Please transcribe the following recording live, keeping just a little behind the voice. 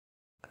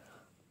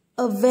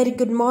A very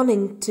good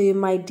morning to you,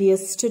 my dear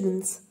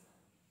students,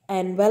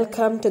 and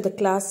welcome to the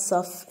class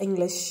of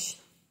English.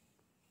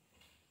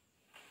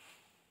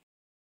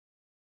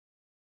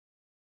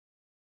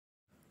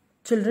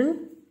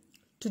 Children,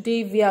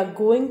 today we are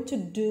going to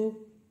do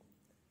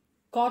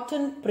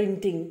cotton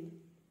printing,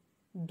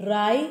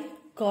 dry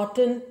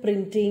cotton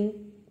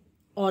printing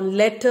on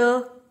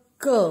letter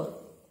K.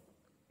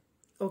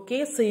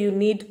 Okay, so you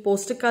need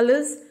poster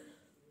colors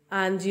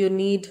and you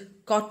need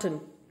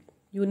cotton.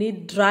 You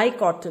need dry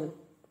cotton.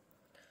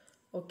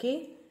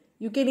 Okay,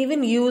 you can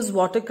even use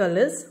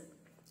watercolors.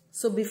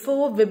 So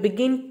before we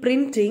begin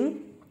printing,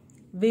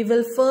 we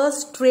will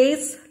first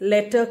trace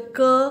letter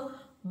K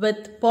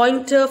with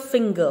pointer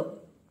finger.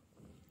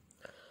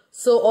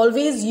 So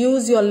always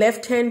use your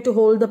left hand to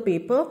hold the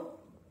paper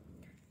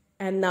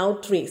and now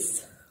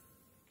trace.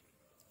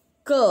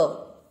 K,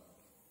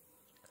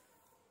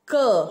 K,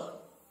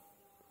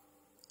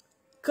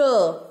 K,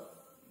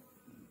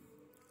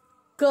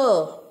 K,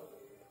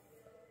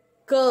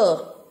 K,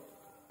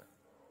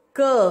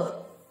 K, K,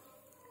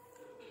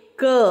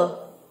 K,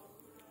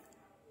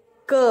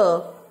 K,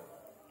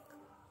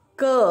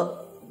 K,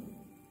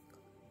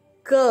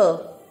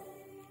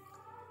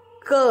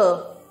 K,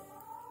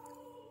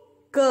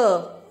 K,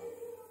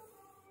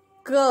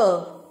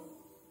 K,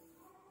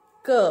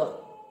 K.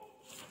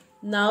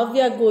 Now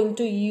we are going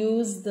to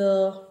use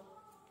the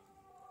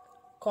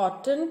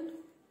cotton.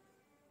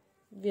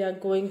 We are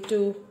going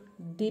to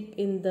dip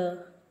in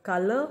the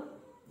color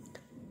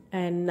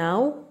and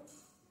now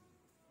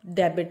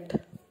dab it.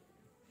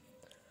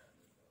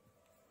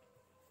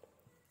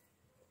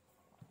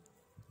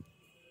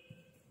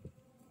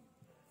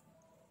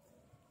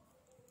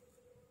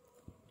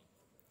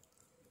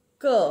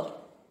 K.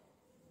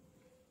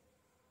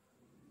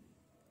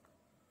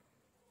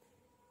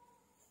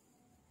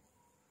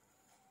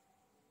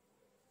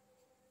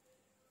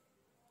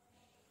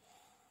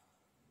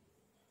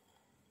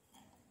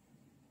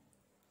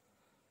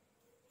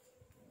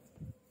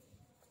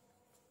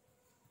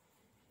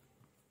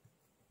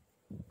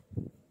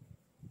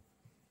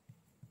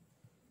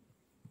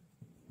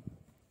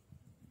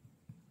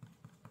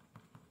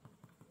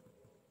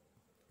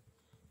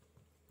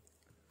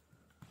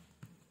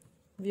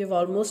 We have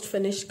almost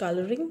finished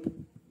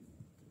coloring.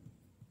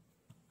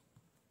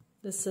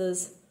 This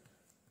is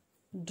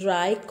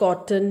dry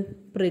cotton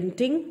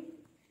printing.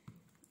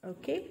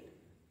 Okay.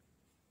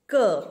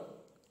 K,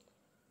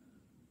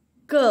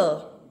 K,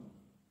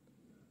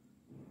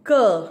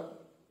 K.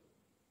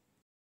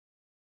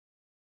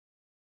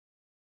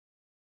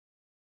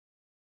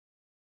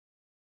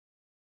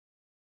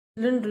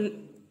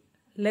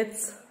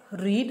 Let's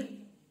read.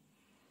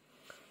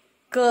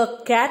 K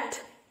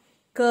cat,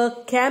 K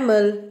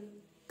camel,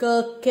 K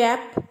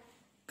cap,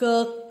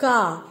 K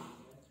car.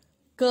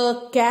 K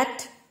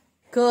cat,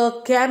 K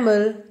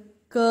camel,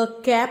 K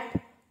cap,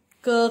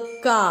 K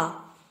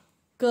car.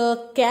 K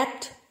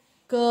cat,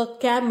 K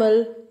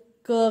camel,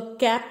 K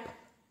cap,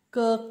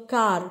 K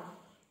car.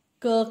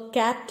 K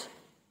cat,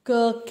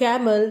 K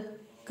camel,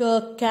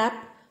 K cap,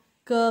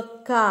 K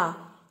car.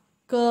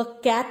 K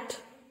cat,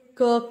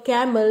 K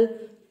camel,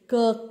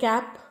 K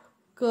cap,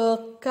 K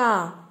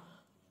car.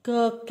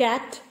 K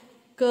cat,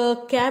 K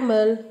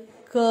camel,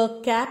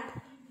 K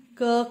cap,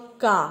 K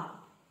car.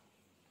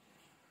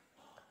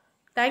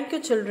 Thank you,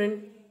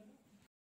 children.